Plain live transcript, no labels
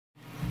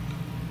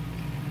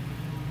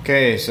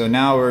Okay, so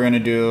now we're going to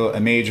do a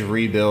major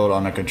rebuild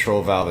on a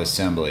control valve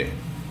assembly.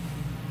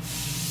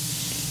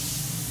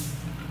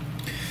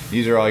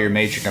 These are all your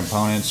major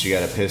components. You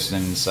got a piston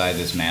inside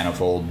this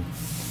manifold.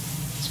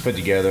 It's put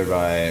together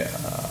by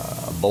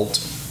a bolt.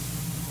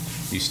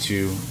 These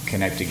two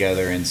connect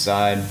together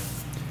inside.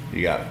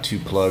 You got two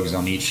plugs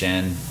on each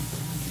end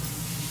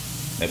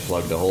that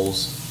plug the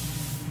holes.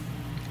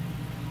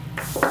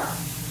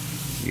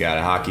 You got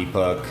a hockey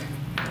puck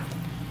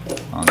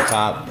on the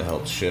top that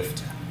helps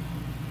shift.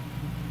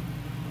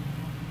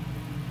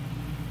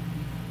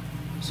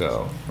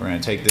 So we're going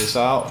to take this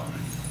out.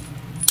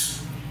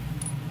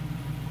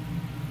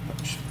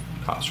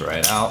 Pops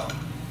right out.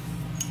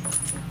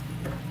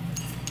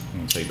 I'm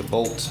going to take the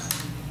bolt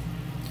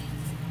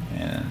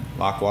and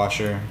lock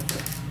washer.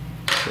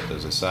 Put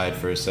those aside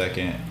for a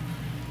second.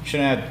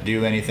 Shouldn't have to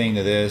do anything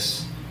to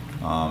this.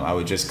 I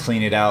would just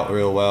clean it out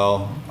real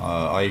well.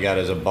 All you got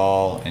is a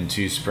ball and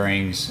two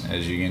springs,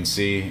 as you can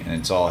see, and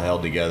it's all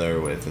held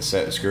together with a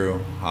set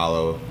screw,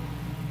 hollow.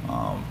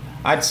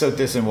 I'd soak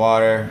this in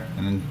water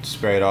and then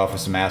spray it off with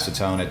some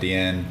acetone at the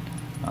end.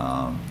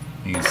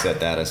 You can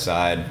set that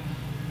aside.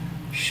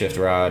 Shift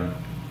rod.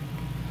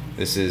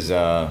 This is, you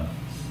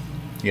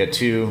got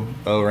two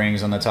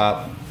O-rings on the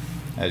top,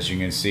 as you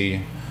can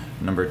see,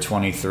 number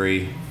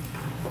 23.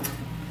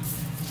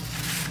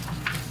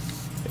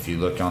 If you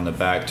look on the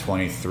back,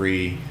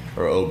 23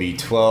 or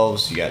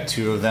OB12s, you got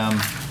two of them.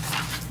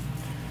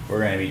 We're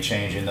going to be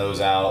changing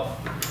those out.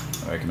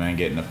 I recommend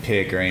getting a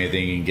pick or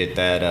anything. You can get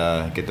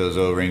that, get those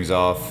O-rings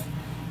off.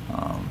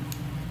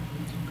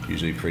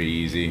 Usually pretty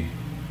easy.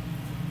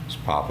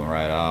 Just pop them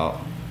right out.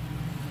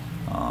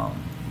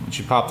 Once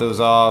you pop those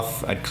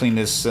off, I'd clean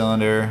this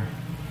cylinder,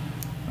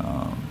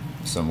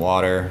 some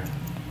water,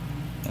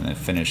 and then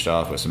finish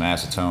off with some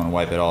acetone and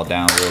wipe it all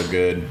down real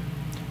good.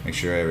 Make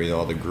sure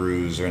all the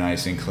grooves are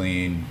nice and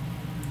clean.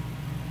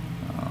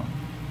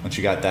 Once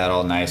you got that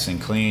all nice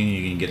and clean,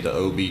 you can get the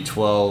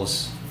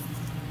OB12s,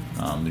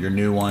 your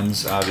new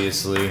ones,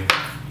 obviously.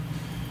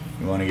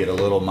 You want to get a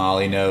little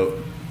molly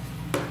note,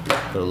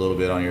 put a little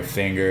bit on your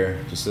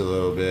finger, just a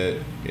little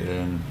bit, get it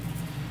in,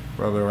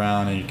 rub it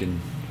around, and you can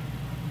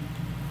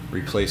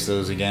replace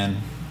those again.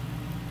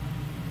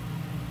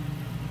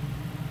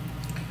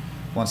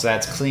 Once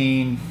that's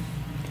clean,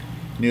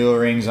 new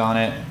O-rings on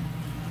it,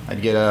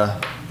 I'd get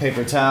a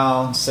paper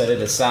towel, set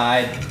it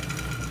aside.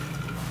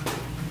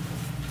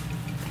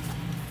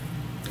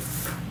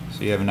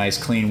 So you have a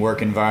nice clean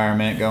work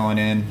environment going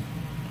in.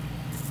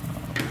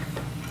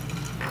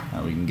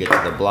 Now we can get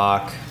to the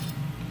block.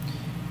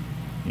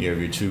 You have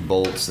your two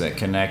bolts that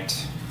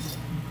connect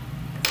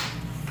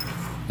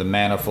the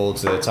manifold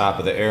to the top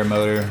of the air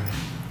motor.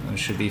 Those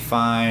should be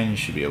fine. You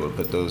should be able to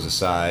put those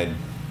aside.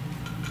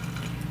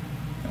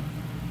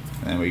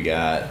 And we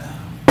got,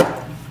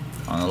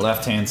 on the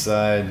left hand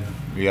side,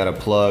 we got a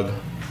plug.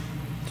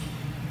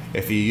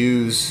 If you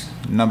use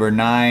number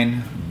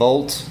 9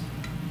 bolt,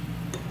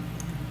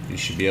 you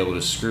should be able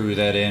to screw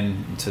that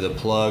in to the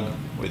plug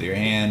with your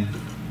hand.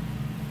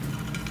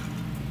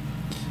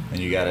 And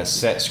you got a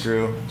set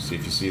screw. See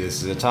if you see this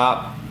is the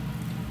top.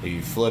 If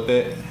you flip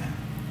it,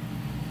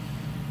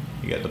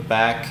 you got the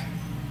back,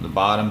 the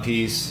bottom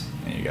piece,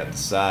 and you got the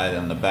side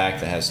on the back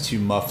that has two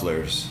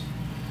mufflers.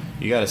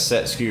 You got a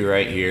set screw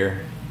right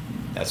here.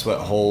 That's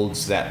what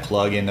holds that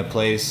plug into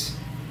place.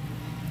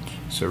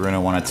 So we're gonna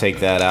wanna take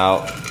that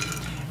out.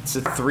 It's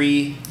a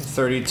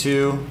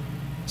 332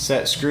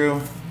 set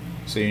screw.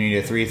 So you need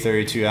a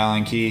 332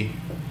 Allen key.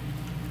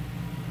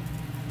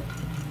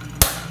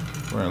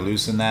 We're gonna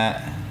loosen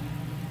that.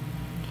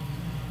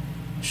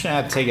 You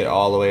shouldn't have to take it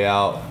all the way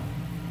out,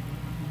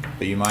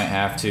 but you might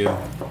have to.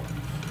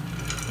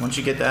 Once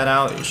you get that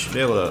out, you should be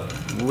able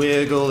to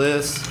wiggle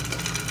this.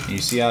 You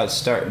see how it's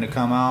starting to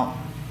come out?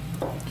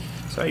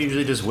 So I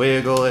usually just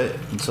wiggle it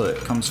until it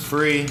comes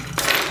free.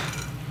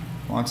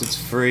 Once it's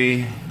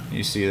free,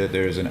 you see that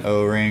there's an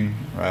O-ring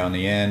right on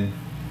the end,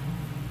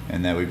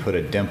 and that we put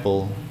a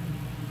dimple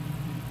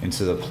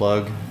into the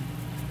plug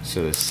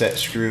so the set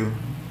screw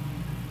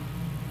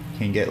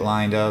can get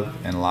lined up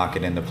and lock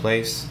it into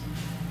place.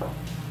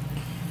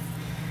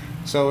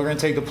 So we're going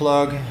to take the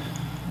plug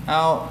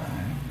out,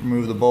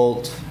 remove the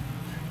bolt.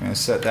 I'm going to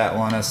set that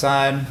one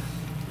aside.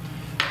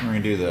 We're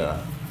going to do the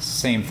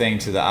same thing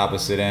to the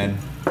opposite end.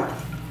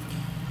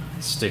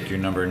 Stick your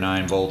number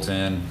 9 bolt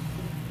in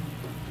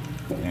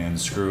and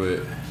screw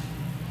it.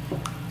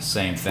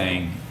 Same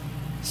thing.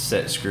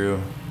 Set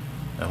screw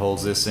that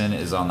holds this in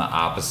is on the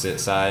opposite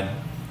side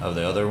of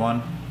the other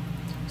one.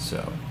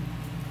 So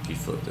if you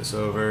flip this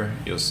over,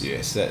 you'll see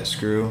a set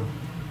screw.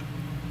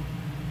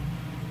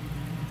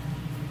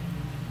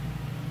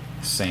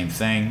 Same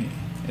thing.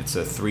 It's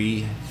a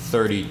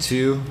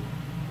 332.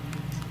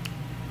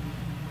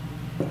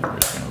 We're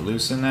just going to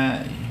loosen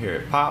that. You hear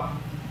it pop.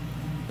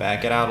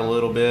 Back it out a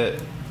little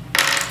bit.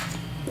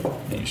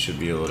 And you should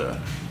be able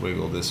to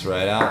wiggle this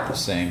right out.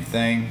 Same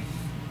thing.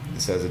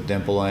 This has a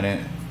dimple in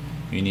it.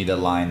 You need to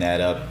line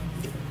that up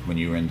when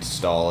you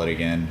install it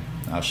again.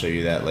 I'll show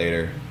you that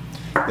later.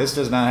 This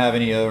does not have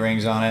any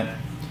O-rings on it.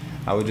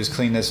 I would just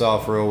clean this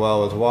off real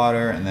well with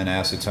water and then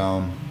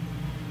acetone.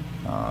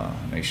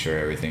 Make sure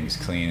everything's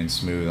clean and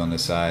smooth on the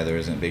side. There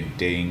isn't big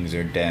dings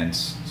or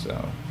dents.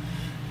 So,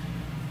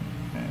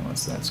 and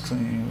once that's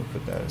clean, we'll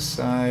put that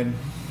aside.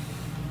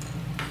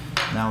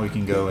 Now we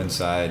can go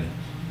inside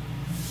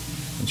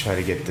and try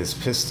to get this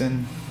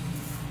piston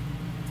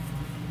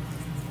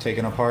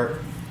taken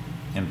apart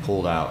and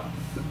pulled out.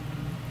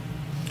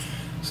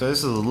 So this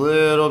is a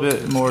little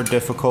bit more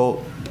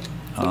difficult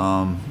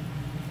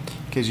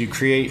because you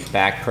create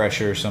back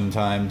pressure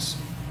sometimes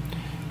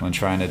when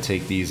trying to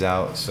take these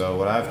out. So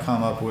what I've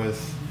come up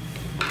with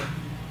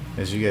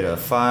is you get a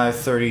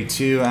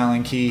 532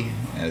 Allen key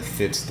and it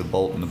fits the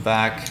bolt in the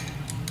back.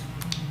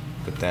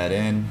 Put that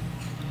in.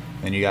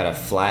 Then you got a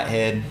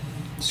flathead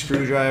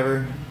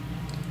screwdriver.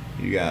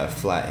 You got a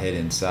flathead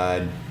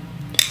inside.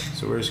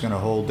 So we're just gonna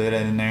hold it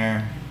in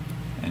there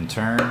and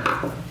turn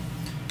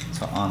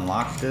to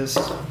unlock this.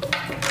 So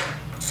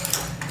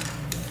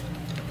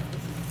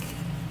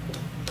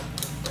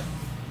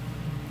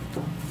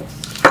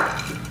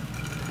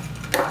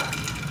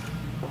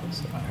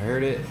I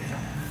heard it,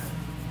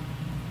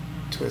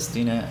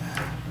 twisting it.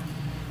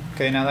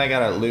 Okay, now that I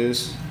got it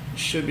loose, you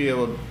should be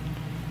able to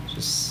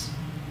just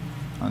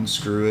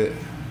unscrew it.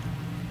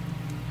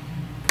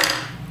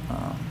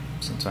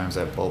 Sometimes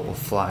that bolt will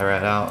fly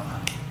right out,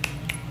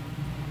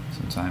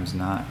 sometimes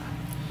not.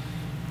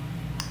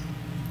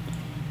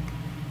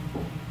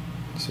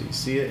 So you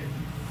see it.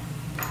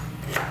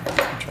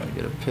 Try to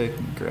get a pick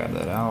and grab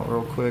that out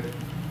real quick.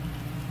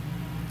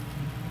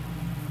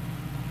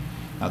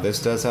 Now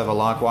this does have a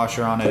lock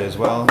washer on it as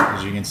well,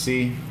 as you can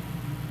see.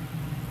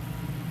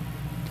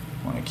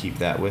 Want to keep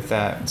that with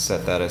that and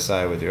set that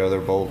aside with your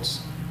other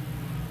bolts.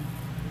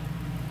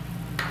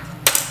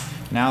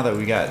 Now that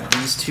we got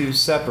these two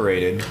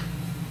separated,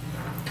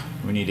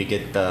 we need to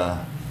get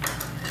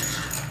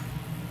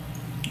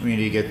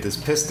this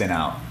piston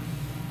out.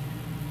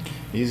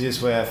 The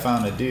easiest way I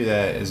found to do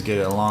that is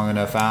get a long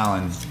enough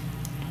Allen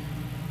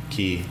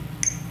key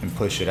and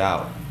push it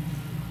out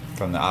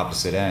from the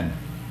opposite end.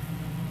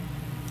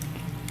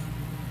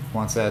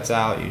 Once that's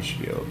out, you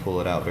should be able to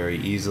pull it out very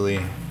easily.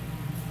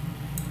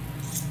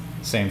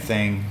 Same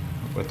thing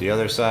with the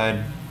other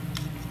side.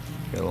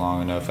 Get a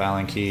long enough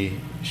Allen key,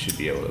 you should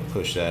be able to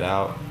push that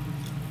out.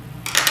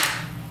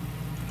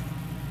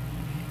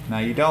 Now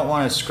you don't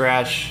want to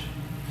scratch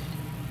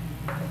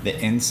the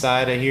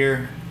inside of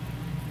here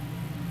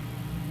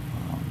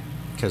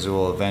because it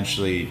will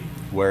eventually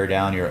wear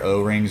down your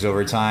O-rings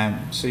over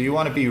time. So you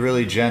want to be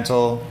really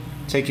gentle.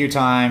 Take your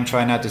time,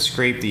 try not to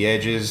scrape the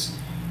edges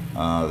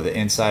of the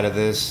inside of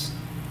this.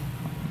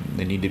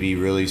 They need to be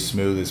really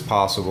smooth as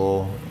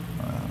possible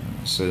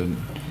so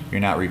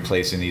you're not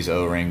replacing these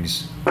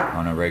O-rings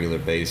on a regular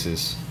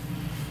basis.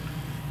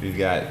 We've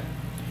got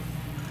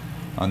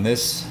on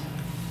this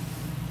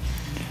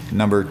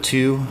number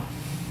 2,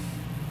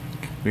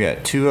 we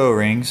got 2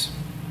 O-rings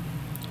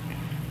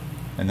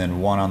and then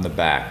 1 on the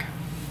back.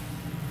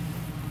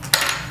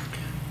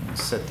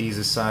 Set these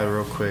aside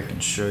real quick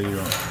and show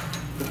you.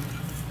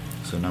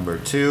 So number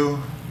 2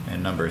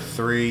 and number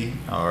 3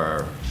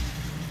 are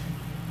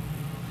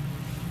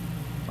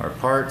our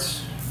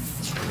parts.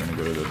 We're going to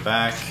go to the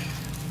back,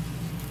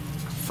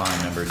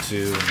 find number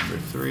 2, number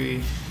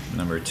 3.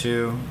 Number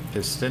 2,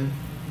 piston.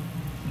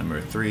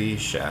 Number 3,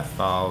 shaft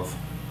valve.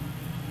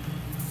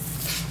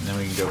 And then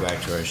we can go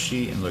back to our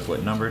sheet and look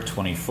what number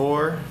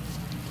 24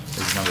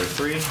 is number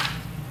 3. So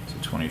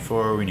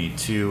 24, we need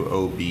 2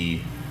 OB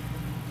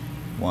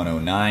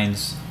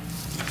 109s.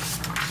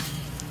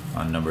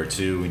 On number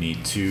 2, we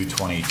need 2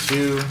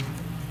 22.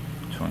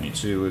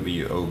 22 would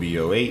be OB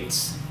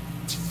 08s.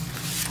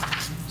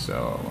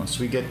 So once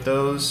we get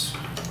those,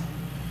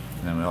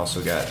 and then we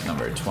also got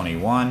number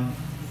 21,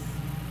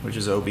 which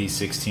is OB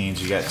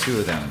 16s. You got 2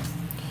 of them.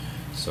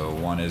 So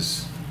one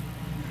is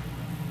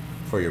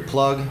for your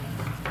plug,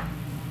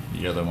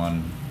 the other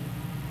one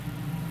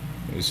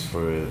is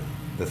for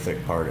the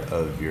thick part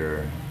of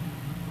your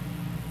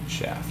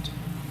shaft.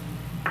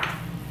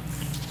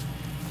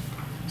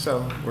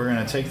 So we're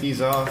gonna take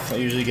these off. I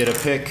usually get a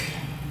pick,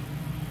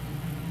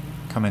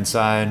 come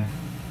inside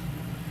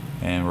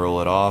and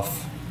roll it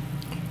off.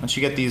 Once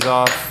you get these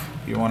off,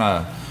 you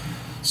wanna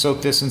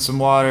soak this in some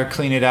water,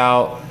 clean it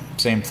out.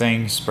 Same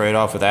thing, spray it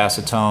off with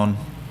acetone.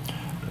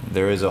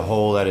 There is a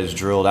hole that is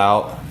drilled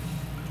out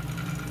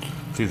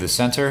through the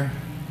center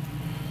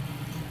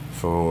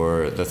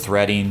for the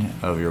threading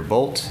of your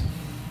bolt.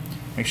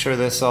 Make sure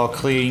this is all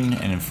clean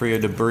and free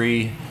of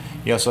debris.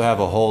 You also have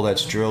a hole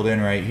that's drilled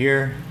in right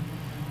here,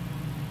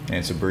 and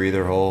it's a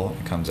breather hole.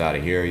 It comes out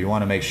of here. You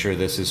want to make sure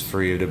this is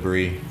free of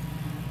debris.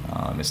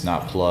 It's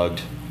not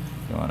plugged.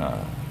 You want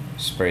to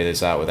spray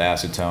this out with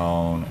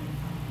acetone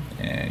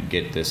and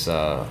get this,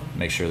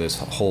 make sure this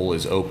hole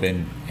is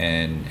open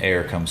and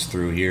air comes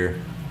through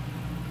here.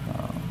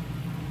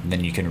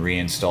 Then you can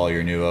reinstall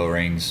your new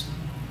O-rings.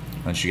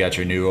 Once you got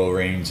your new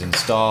O-rings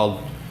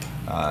installed,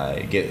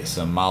 get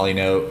some Molly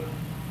Note,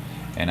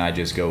 and I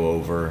just go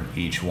over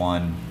each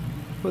one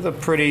with a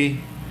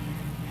pretty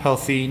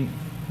healthy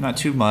Not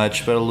too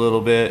much, but a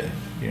little bit.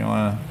 You don't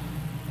want to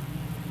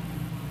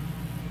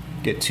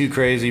get too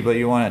crazy, but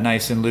you want it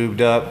nice and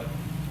lubed up.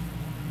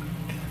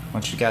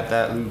 Once you got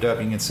that lubed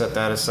up, you can set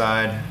that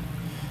aside.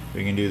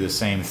 We can do the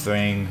same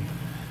thing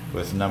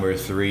with number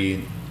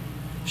 3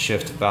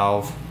 shift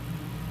valve.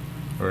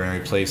 We're going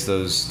to replace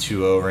those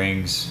 2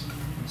 O-rings.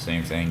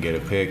 Same thing, get a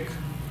pick,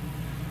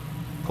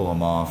 pull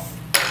them off,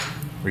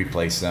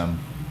 replace them,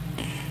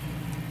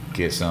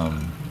 get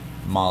some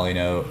Moly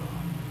Note,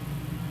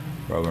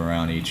 rub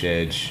around each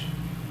edge.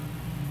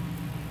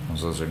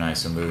 Once those are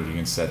nice and moved, you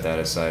can set that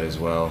aside as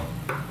well.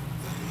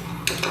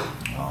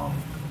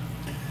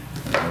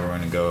 And then we're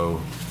going to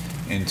go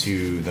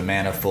into the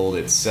manifold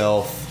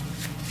itself.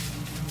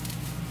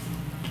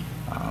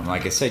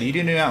 Like I said, you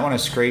do not want to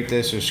scrape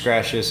this or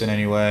scratch this in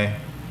any way.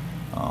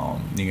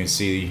 You can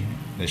see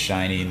the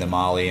shiny, the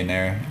moly in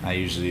there. I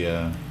usually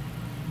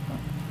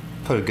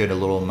put a good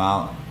little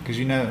amount, because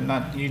you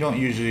don't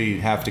usually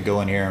have to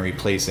go in here and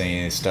replace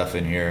any of the stuff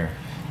in here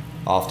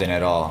often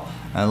at all,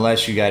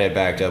 unless you got it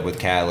backed up with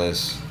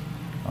catalyst.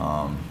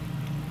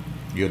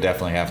 You'll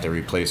definitely have to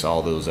replace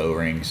all those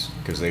O-rings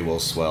because they will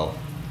swell.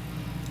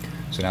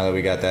 So now that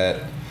we got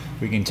that,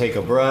 we can take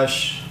a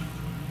brush,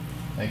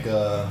 like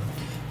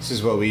this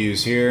is what we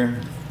use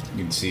here.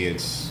 You can see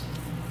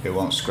it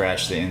won't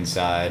scratch the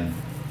inside,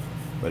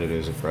 but it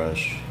is a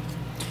brush.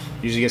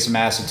 Usually get some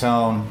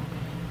acetone,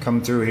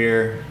 come through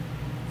here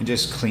and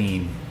just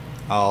clean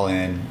all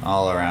in,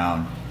 all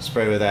around.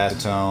 Spray with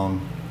acetone,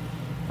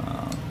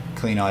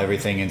 clean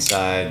everything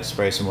inside.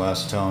 Spray some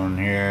acetone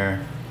in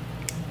here,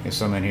 get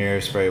some in here,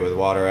 spray it with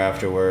water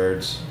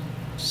afterwards.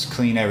 Just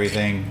clean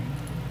everything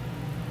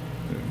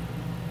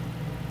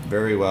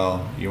very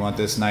well. You want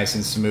this nice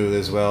and smooth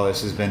as well.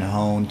 This has been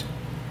honed,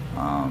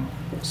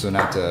 so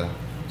not to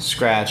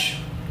scratch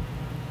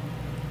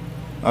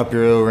up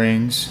your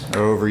O-rings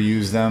or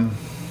overuse them.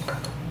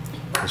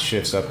 It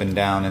shifts up and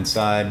down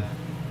inside.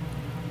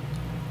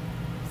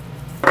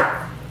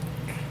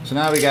 So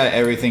now we got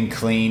everything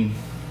clean.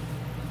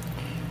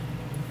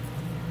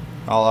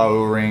 All our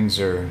O-rings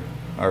are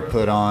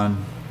put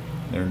on.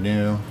 They're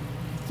new.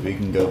 So we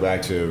can go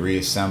back to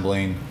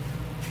reassembling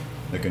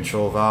the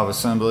control valve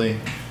assembly.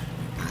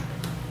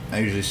 I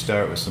usually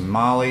start with some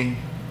moly,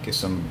 get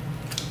some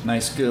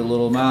nice good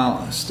little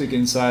amount, stick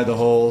inside the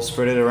hole,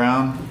 spread it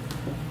around.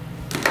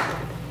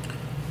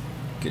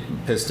 Get the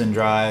piston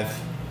drive,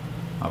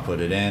 I'll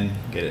put it in,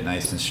 get it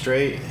nice and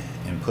straight,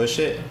 and push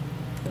it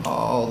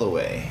all the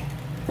way.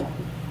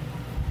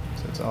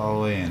 So it's all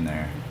the way in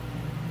there.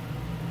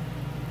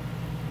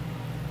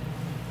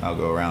 I'll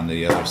go around to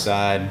the other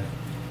side,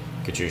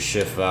 get your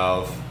shift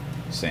valve,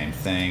 same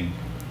thing.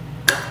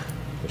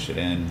 Push it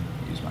in,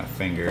 use my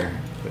finger,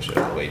 push it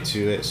all the way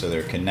to it so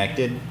they're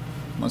connected.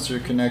 Once they're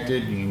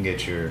connected, you can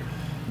get your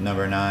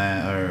number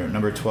 9 or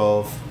number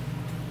 12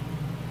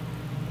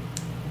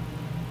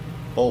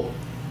 bolt.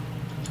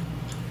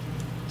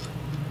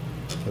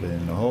 Put it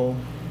in the hole.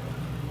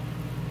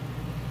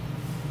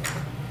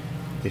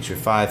 Get your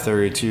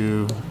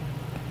 532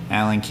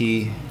 Allen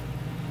key.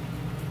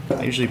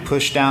 I usually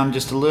push down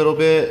just a little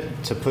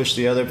bit to push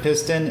the other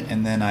piston,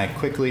 and then I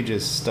quickly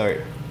just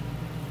start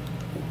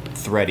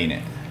threading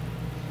it.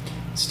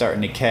 It's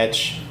starting to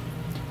catch,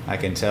 I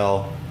can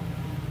tell.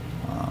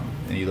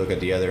 And you look at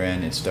the other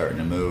end, it's starting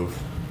to move.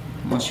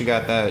 Once you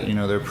got that, you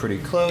know they're pretty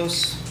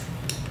close.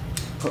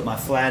 Put my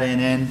flat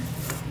end in,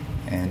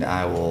 and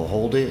I will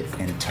hold it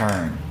and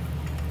turn.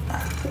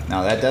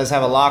 Now that does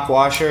have a lock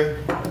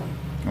washer,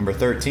 number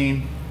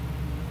 13.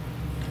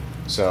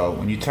 So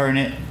when you turn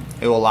it,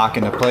 it will lock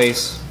into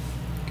place,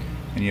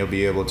 and you'll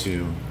be able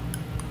to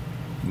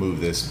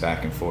move this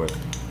back and forth.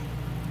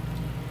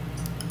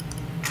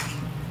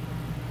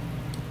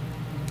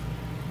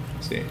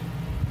 See.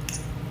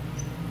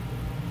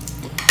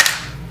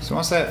 So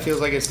once that feels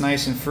like it's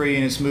nice and free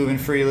and it's moving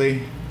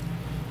freely,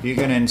 you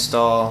can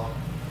install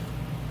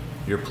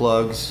your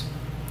plugs.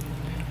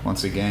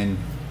 Once again,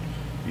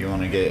 you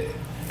want to get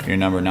your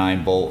number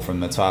 9 bolt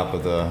from the top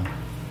of the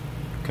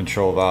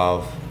control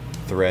valve,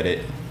 thread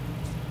it,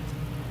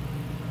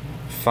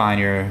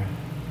 find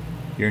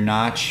your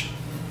notch,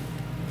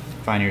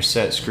 find your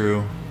set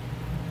screw,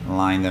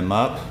 line them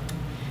up.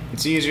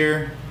 It's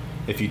easier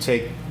if you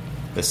take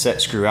the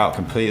set screw out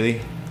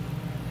completely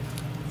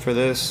for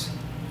this,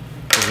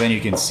 because then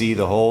you can see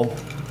the hole.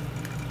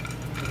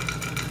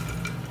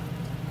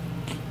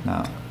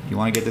 Now you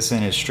want to get this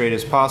in as straight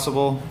as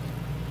possible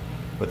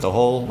with the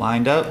hole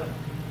lined up.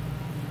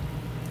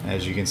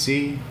 As you can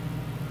see,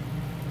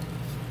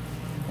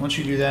 once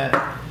you do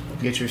that,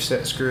 get your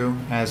set screw,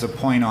 has a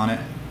point on it.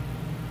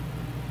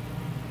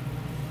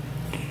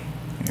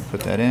 You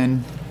put that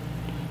in,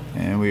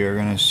 and we are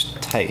going to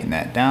tighten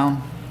that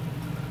down.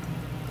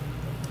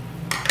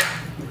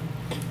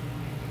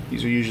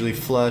 These are usually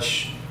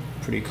flush,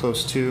 pretty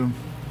close to.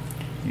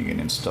 You can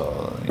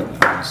install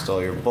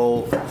your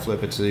bolt,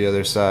 flip it to the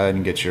other side,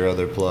 and get your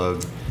other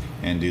plug,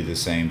 and do the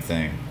same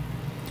thing.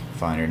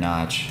 Find your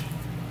notch,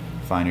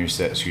 find your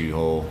set screw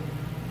hole,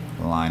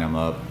 line them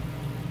up,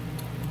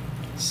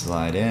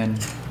 slide in,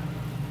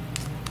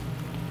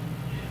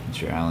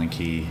 Get your Allen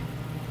key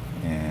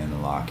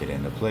and lock it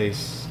into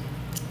place.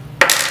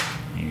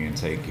 You can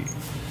take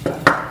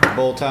the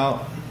bolt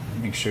out,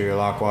 make sure your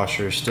lock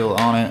washer is still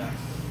on it.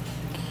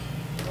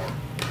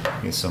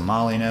 Get some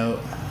Moly Note,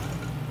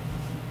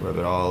 rub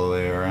it all the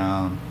way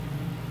around,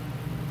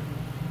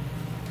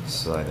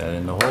 slide that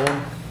in the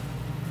hole.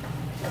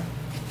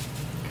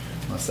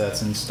 Once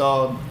that's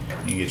installed,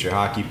 you get your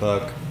hockey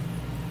puck.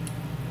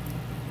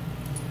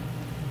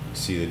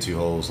 See the two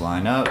holes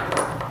line up.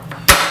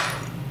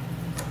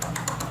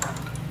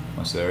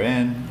 Once they're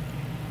in,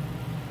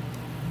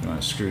 you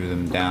want to screw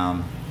them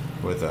down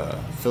with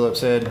a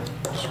Phillips head.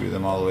 Screw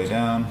them all the way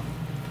down.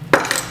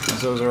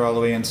 Once those are all the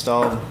way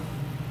installed,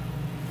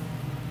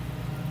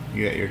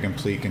 you got your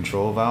complete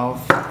control valve.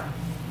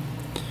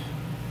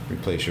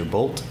 Replace your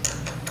bolt.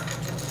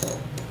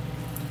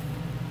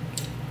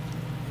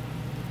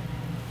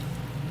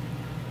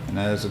 And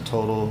that is a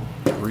total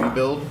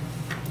rebuild.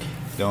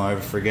 Don't ever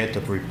forget to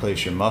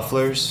replace your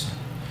mufflers.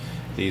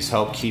 These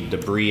help keep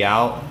debris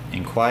out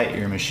and quiet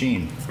your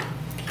machine.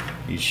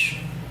 Each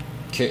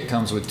kit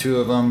comes with 2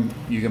 of them.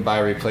 You can buy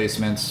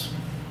replacements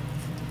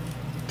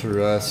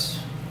through us,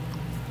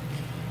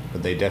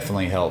 but they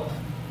definitely help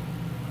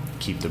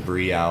keep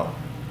debris out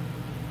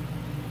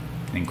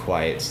and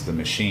quiets the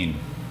machine.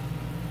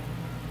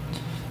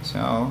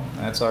 So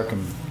that's our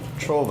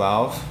control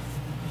valve.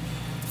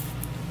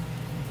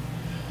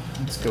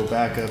 Let's go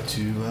back up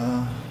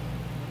to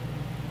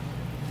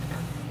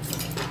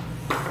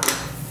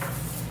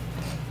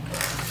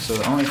so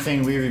the only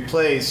thing we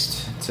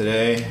replaced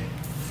today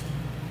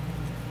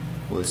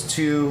was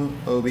 2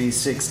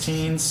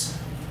 OB16s,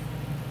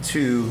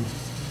 2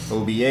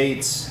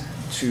 OB8s,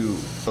 2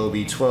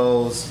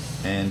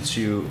 OB12s, and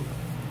 2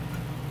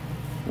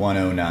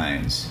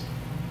 109s.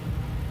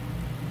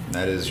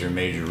 That is your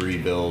major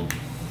rebuild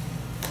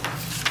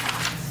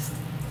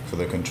for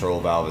the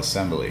control valve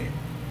assembly.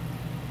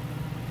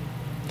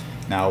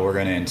 Now we're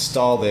going to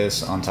install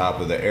this on top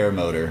of the air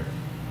motor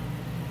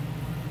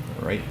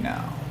right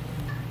now.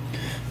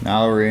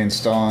 Now we're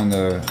installing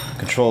the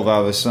control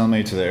valve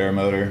assembly to the air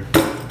motor.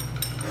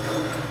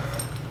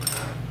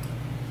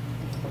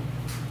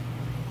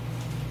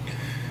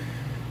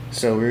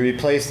 So we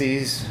replace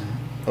these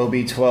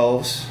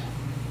OB12s.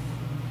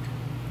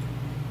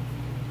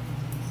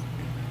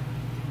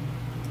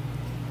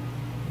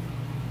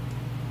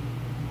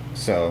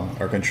 So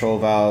our control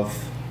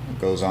valve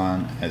goes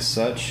on as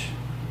such.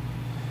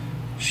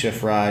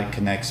 Shift rod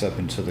connects up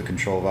into the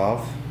control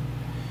valve.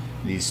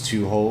 These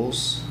 2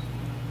 holes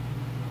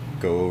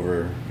go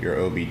over your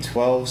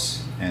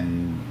OB12s,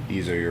 and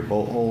these are your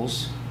bolt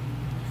holes,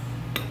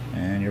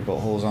 and your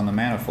bolt holes on the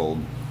manifold.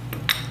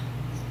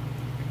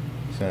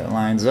 So it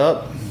lines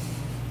up.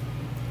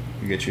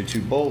 You get your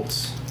 2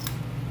 bolts.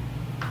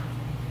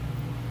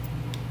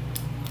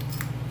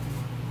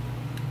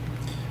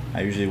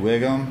 I usually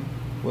wiggle them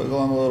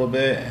a little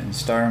bit and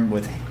start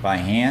them by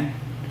hand.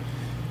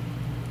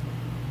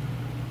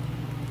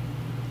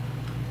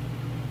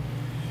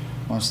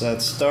 Once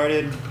that's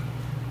started,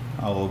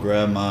 I will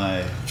grab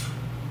my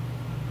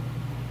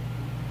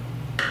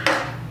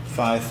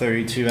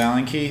 532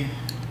 Allen key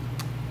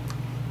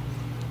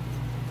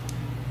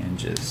and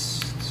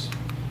just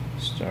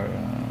start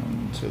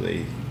them until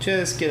they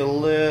just get a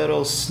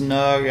little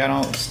snug. I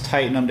don't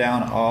tighten them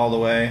down all the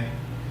way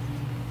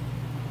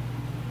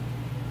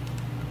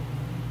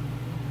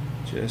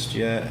just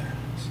yet,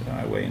 so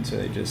I wait until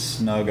they just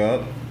snug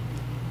up.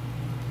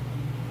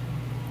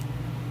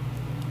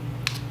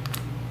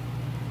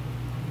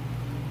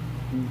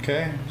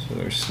 Okay, so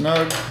they're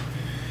snug.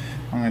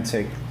 I'm going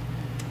to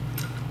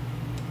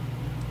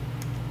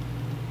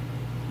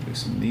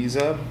loosen these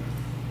up.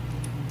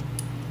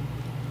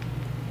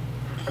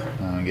 I'm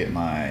going to get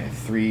my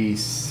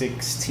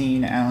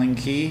 316 Allen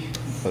key,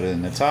 put it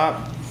in the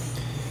top,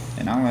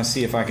 and I'm going to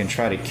see if I can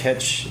try to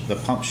catch the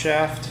pump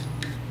shaft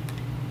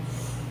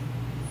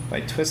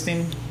by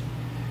twisting.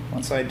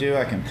 Once I do,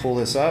 I can pull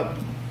this up,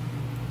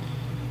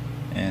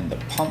 and the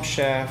pump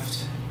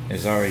shaft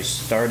is already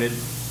started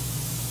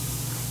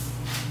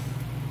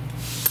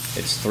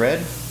its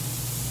thread.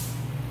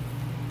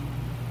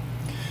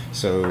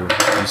 So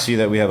you see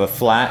that we have a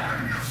flat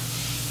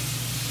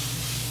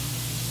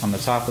on the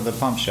top of the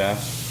pump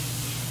shaft.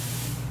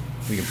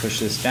 We can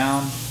push this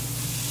down.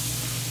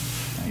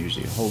 I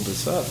usually hold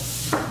this up.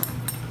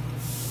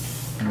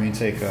 And we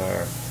take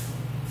our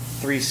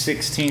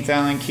 3/16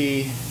 Allen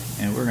key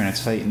and we're going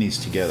to tighten these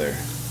together.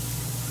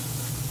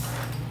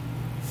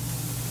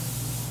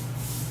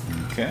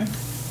 Okay,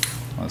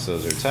 once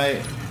those are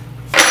tight,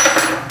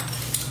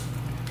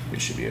 we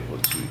should be able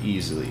to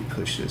easily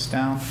push this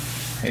down.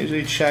 I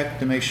usually check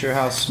to make sure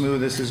how smooth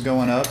this is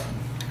going up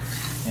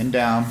and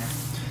down.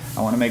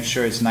 I want to make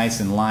sure it's nice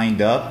and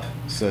lined up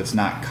so it's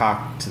not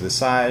cocked to the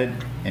side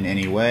in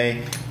any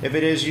way. If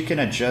it is, you can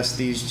adjust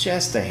these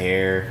just a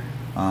hair.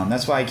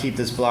 That's why I keep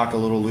this block a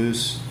little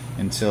loose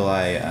until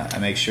I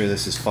make sure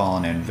this is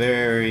falling in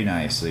very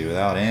nicely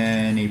without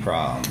any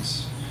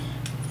problems.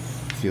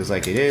 Feels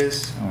like it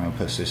is. I'm going to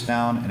push this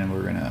down and then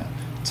we're going to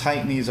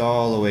tighten these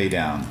all the way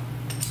down.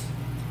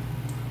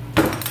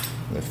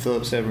 the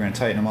Phillips head, we're going to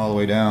tighten them all the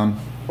way down.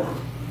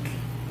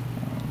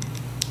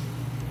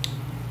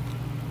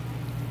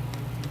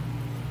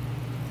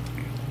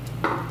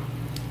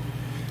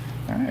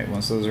 Alright,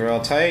 once those are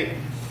all tight,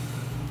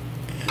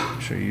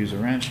 make sure you use a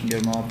wrench and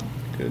get them all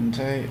good and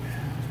tight.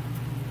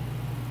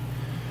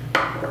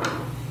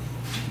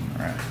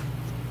 Alright.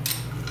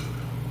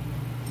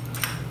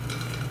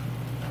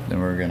 Then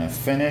we're going to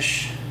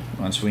finish.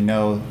 Once we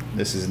know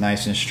this is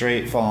nice and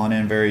straight, falling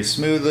in very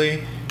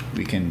smoothly,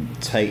 we can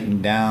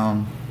tighten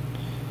down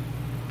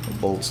the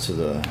bolts to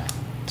the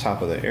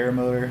top of the air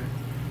motor.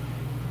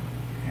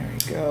 There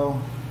we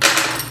go.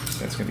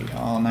 That's going to be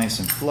all nice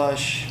and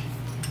flush.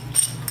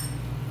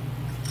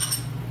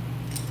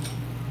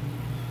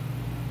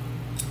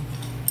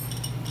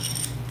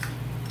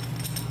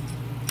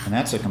 And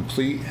that's a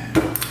complete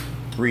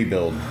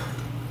rebuild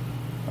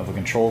of a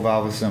control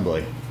valve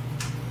assembly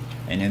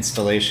and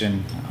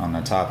installation on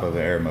the top of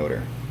the air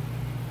motor.